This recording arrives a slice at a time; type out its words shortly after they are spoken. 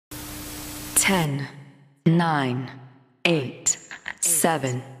10, 9, 8,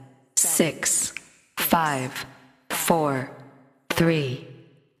 7, 6, 5, 4, 3,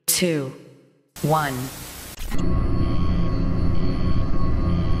 2, 1.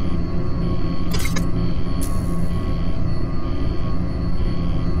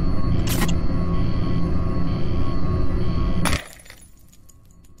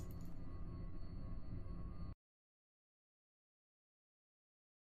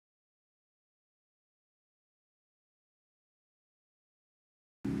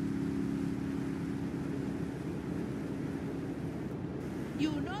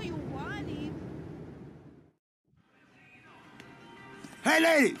 You know you want him. Hey,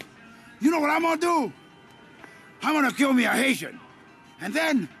 lady, you know what I'm gonna do? I'm gonna kill me a Haitian. And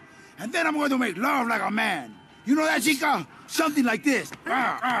then I'm going to make love like a man. You know that, chica? Something like this.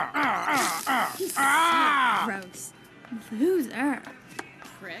 Gross. Loser.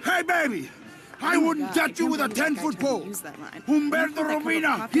 Prick. Hey, baby, I wouldn't touch you with a 10-foot pole. Humberto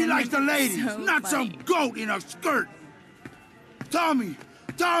Romina, he likes the ladies, not some goat in a skirt. Tommy,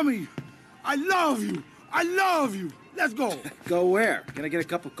 I love you. I love you. Let's go. Go where? Can I get a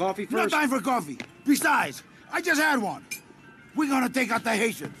cup of coffee No first? time for coffee. Besides, I just had one. We're gonna take out the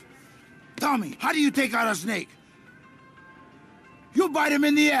Haitians. Tommy, how do you take out a snake? You bite him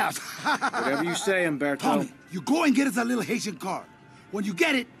in the ass. Whatever you say, Umberto. Tommy, you go and get us a little Haitian card. When you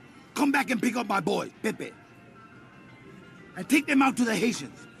get it, come back and pick up my boy, Pepe. And take them out to the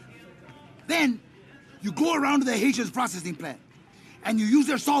Haitians. Then, you go around to the Haitians' processing plant. And you use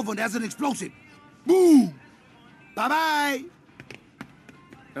their solvent as an explosive. Boom! Bye-bye!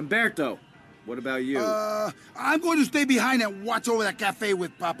 Umberto, what about you? I'm going to stay behind and watch over the cafe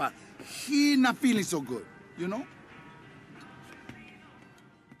with Papa. He's not feeling so good, you know?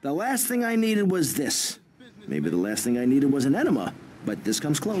 The last thing I needed was this. Maybe the last thing I needed was an enema, but this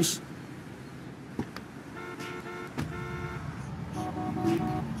comes close.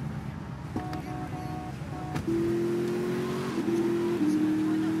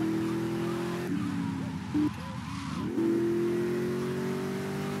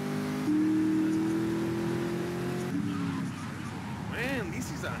 Man,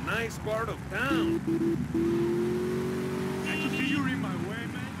 this is a nice part of town. Can't you see you're in my way,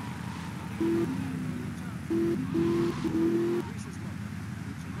 man?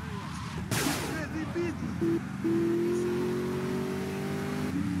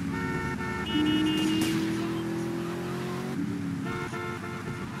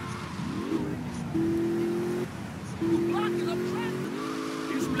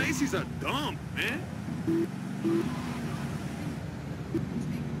 This place is a dump, man.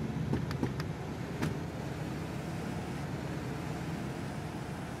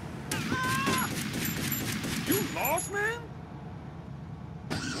 You lost, man?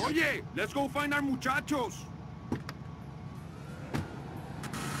 Oye, let's go find our muchachos.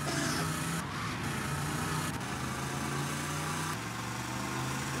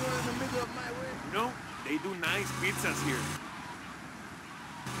 You know, they do nice pizzas here.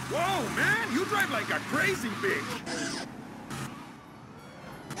 Whoa, man, you drive like a crazy bitch.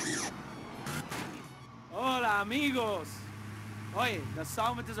 Hola, amigos. Oye, the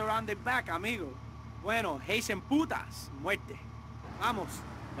solvent is around the back, amigo. Bueno, Haitian putas, muerte. Vamos.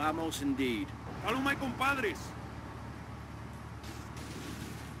 Vamos indeed. Follow my compadres.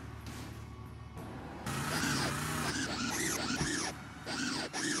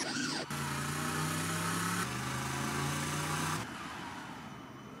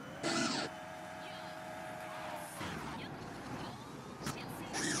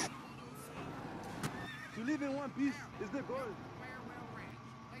 To live in one piece is the goal.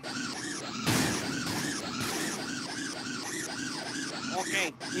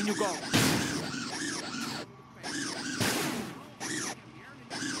 Okay, in you go.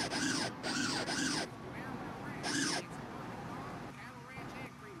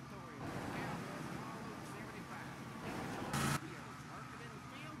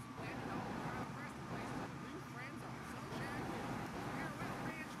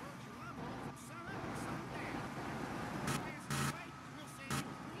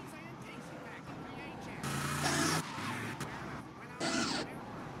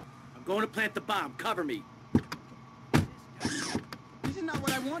 I'm going to plant the bomb. Cover me. This is not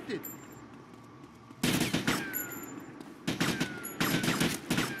what I wanted.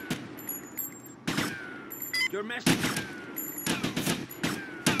 Your message.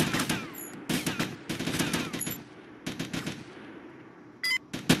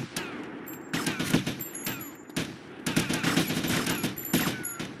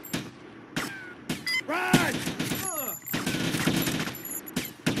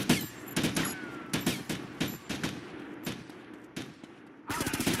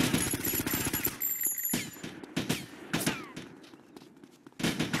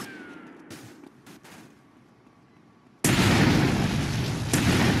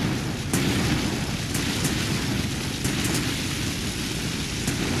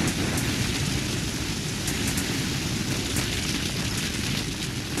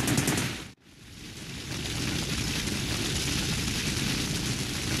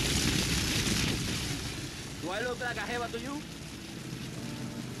 Do I look like a jeva to you?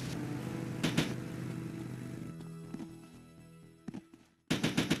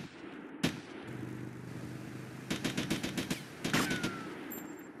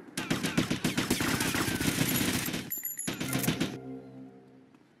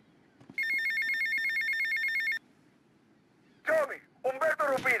 Tommy, Umberto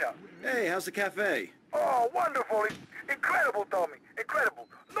Rubina. Hey, how's the cafe? Oh, wonderful. Incredible, Tommy. Incredible.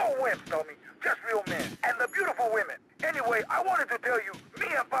 No wimps, Tommy. Just real men. And the beautiful women. Anyway, I wanted to tell you, me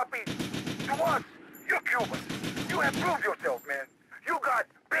and Papi, to us, you're Cuban. You have proved yourself, man. You got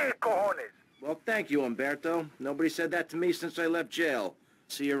big cojones. Well, thank you, Umberto. Nobody said that to me since I left jail.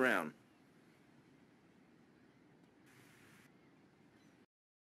 See you around.